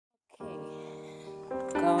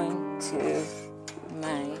to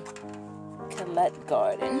my Kalette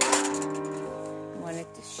garden. I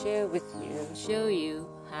wanted to share with you, show you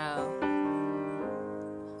how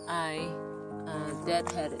I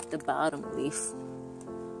deadheaded the bottom leaf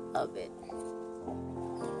of it.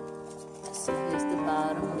 So here's the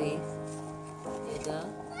bottom leaf. There you go.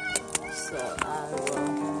 So I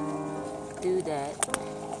will do that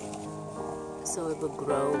so it will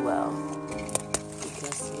grow well,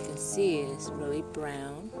 because you can see it's really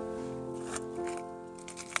brown.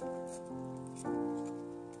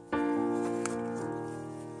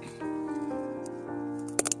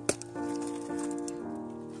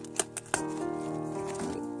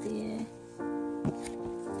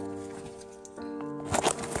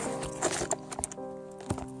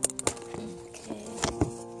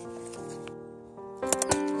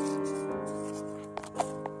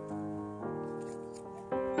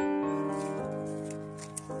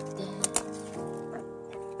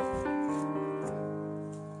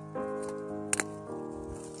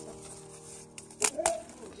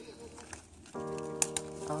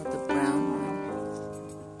 Oh, the brown one.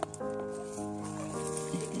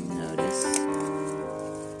 You can notice.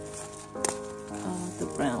 Oh, the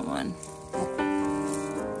brown one.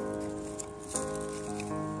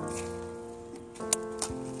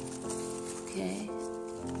 Okay.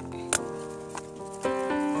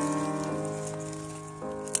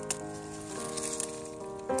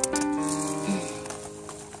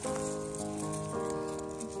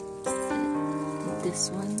 This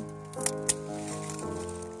one.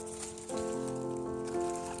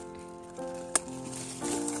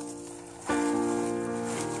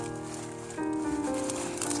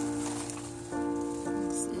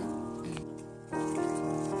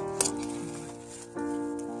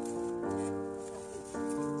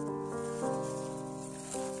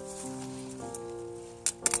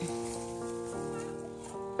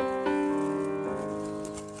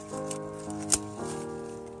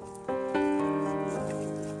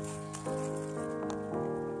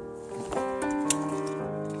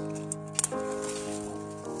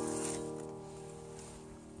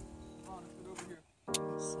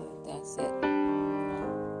 That's it.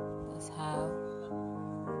 That's how it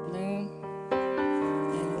bloom,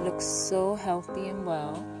 and it looks so healthy and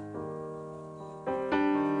well.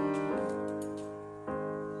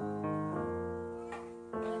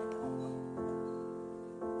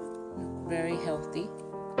 Look very healthy.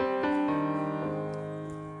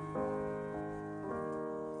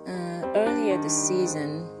 Earlier this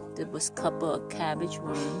season, there was a couple of cabbage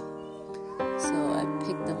worms, so I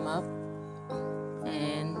picked them up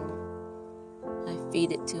and I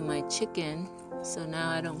feed it to my chicken, so now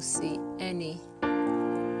I don't see any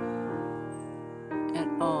at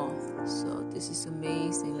all. So this is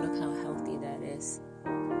amazing. Look how healthy that is.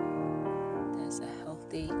 That's a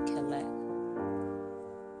healthy Kalette.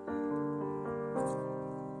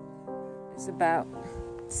 It's about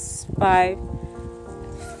 5,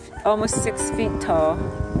 almost 6 feet tall.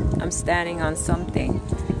 I'm standing on something,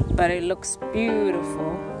 but it looks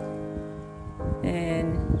beautiful.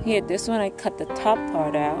 And here, this one, I cut the top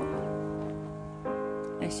part out,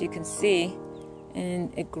 as you can see,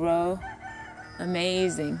 and it grows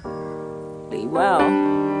amazingly well.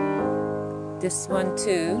 This one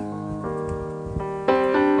too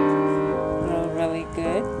grow really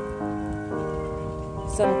good.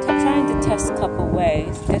 So I'm trying to test a couple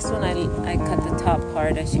ways. This one, I cut the top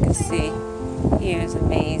part, as you can see. Here is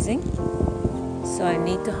amazing. So I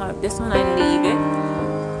need to harvest. This one I leave it.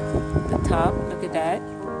 The top, look at that.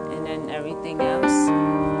 And then everything else.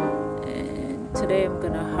 And today I'm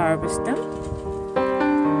gonna harvest them.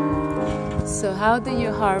 So how do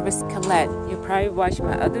you harvest Kalette? You probably watched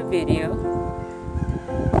my other video.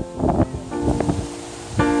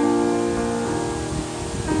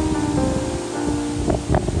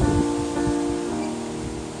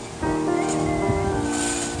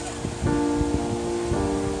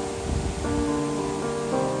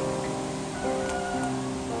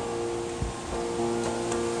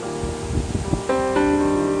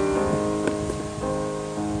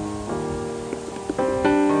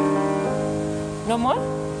 No more?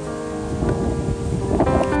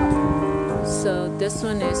 So this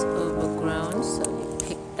one is overgrown, so you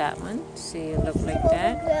pick that one. See, it look like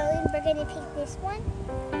that. Overgrown, we're gonna pick this one.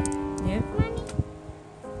 Yeah. Mommy.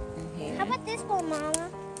 And here. How about this one, Mama?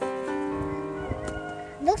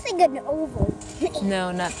 Looks like an oval.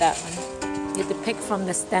 No, not that one. You have to pick from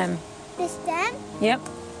the stem. The stem? Yep.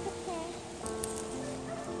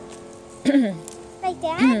 Okay. Like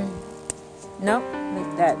that? Nope,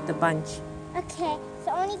 like that, the bunch. Okay,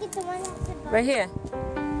 so only get the one that's a bunch. Right here.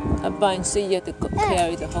 A bunch, so you have to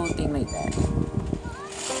carry the whole thing like that.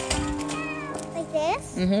 Like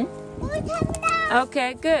this? Mm-hmm. Oh, it's coming out.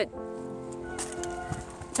 Okay, good.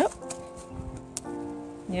 Oh.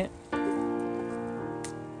 Yeah.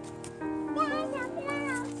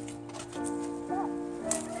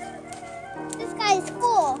 This guy is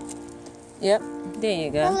full. Yep. There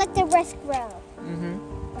you I'll go. let the rest grow. Mm-hmm.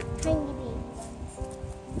 Tiny baby ones.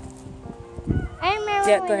 I remember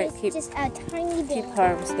Yeah, when go ahead. it's Keep just a tiny baby.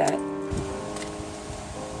 harvest that.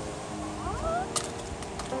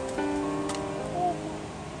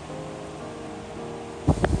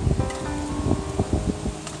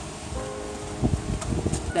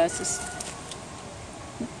 That's just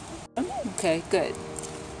okay. Good.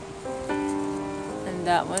 And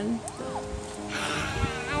that one.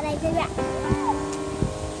 I like the wrap.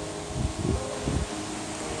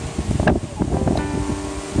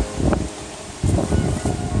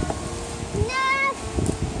 No!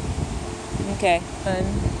 Okay. And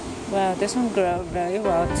wow, this one grew very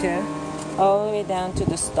well too, all the way down to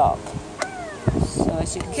the stalk. So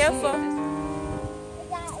as you can careful.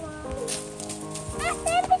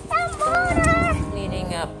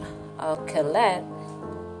 Cleaning up our Kalette.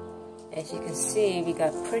 As you can see, we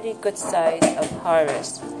got pretty good size of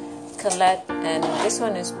harvest. Kalette, and this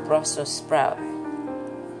one is Brussels sprout.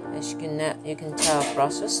 As you can tell,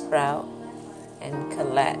 Brussels sprout and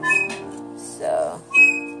Kalette. So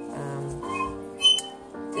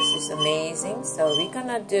this is amazing. So we're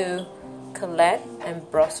gonna do Kalette and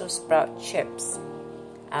Brussels sprout chips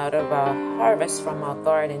out of our harvest from our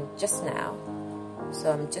garden just now.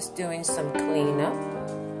 So I'm just doing some cleanup.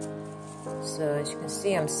 So as you can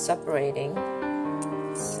see, I'm separating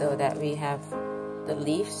so that we have the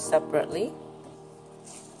leaf separately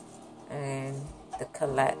and the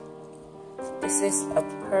Kalette. This is a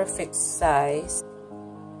perfect size.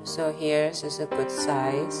 So here's is a good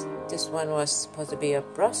size. This one was supposed to be a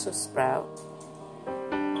Brussels sprout,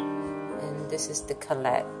 and this is the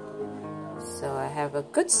Kalette. So I have a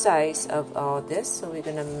good size of all this, so we're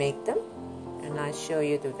gonna make them and I'll show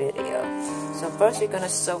you the video. So first we're gonna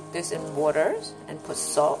soak this in water and put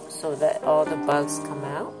salt so that all the bugs come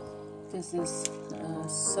out. This is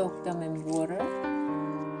soak them in water.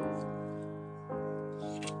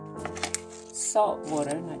 Salt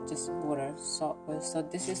water, not just water, salt water. So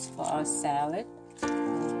this is for our salad.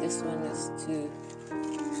 And this one is to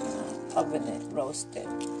oven it, roast it.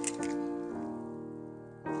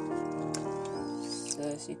 So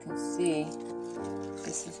as you can see,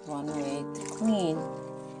 this is one way to clean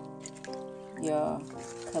your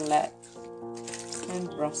Kalette and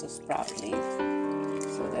Brussels sprout leaf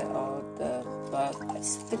so that all the bugs that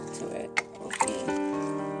stick to it will be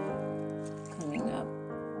coming up.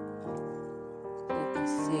 You can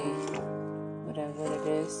see whatever it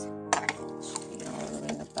is should be all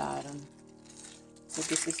in the bottom. So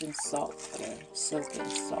this is in salt water, soaked in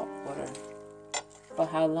salt water. For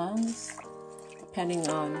how long? Depending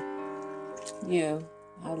on you,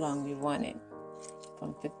 how long you want it,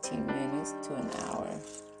 from 15 minutes to an hour.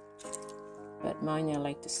 But mine I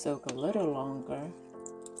like to soak a little longer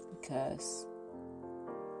because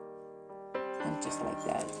I'm just like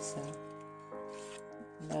that, so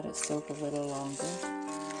let it soak a little longer.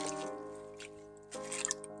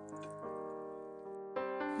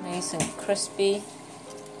 Nice and crispy.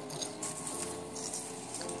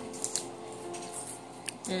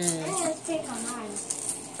 I'm gonna take on mine.